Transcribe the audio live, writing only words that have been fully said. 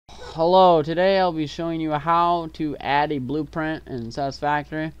Hello, today I'll be showing you how to add a blueprint in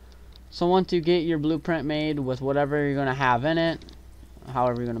Satisfactory. So once you get your blueprint made with whatever you're going to have in it,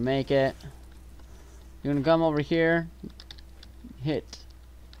 however you're going to make it, you're going to come over here, hit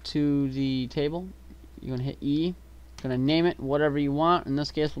to the table, you're going to hit E, you're going to name it whatever you want. In this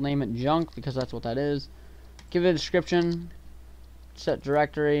case we'll name it junk because that's what that is. Give it a description, set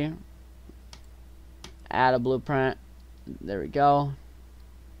directory, add a blueprint, there we go.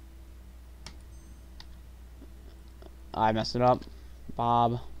 I messed it up.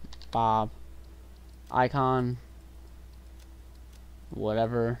 Bob, icon,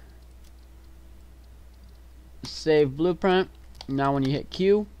 whatever. Save blueprint. Now when you hit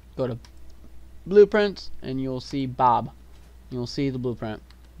Q, go to blueprints and you'll see Bob. You'll see the blueprint.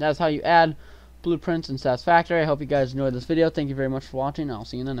 That's how you add blueprints in Satisfactory. I hope you guys enjoyed this video. Thank you very much for watching. I'll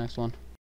see you in the next one.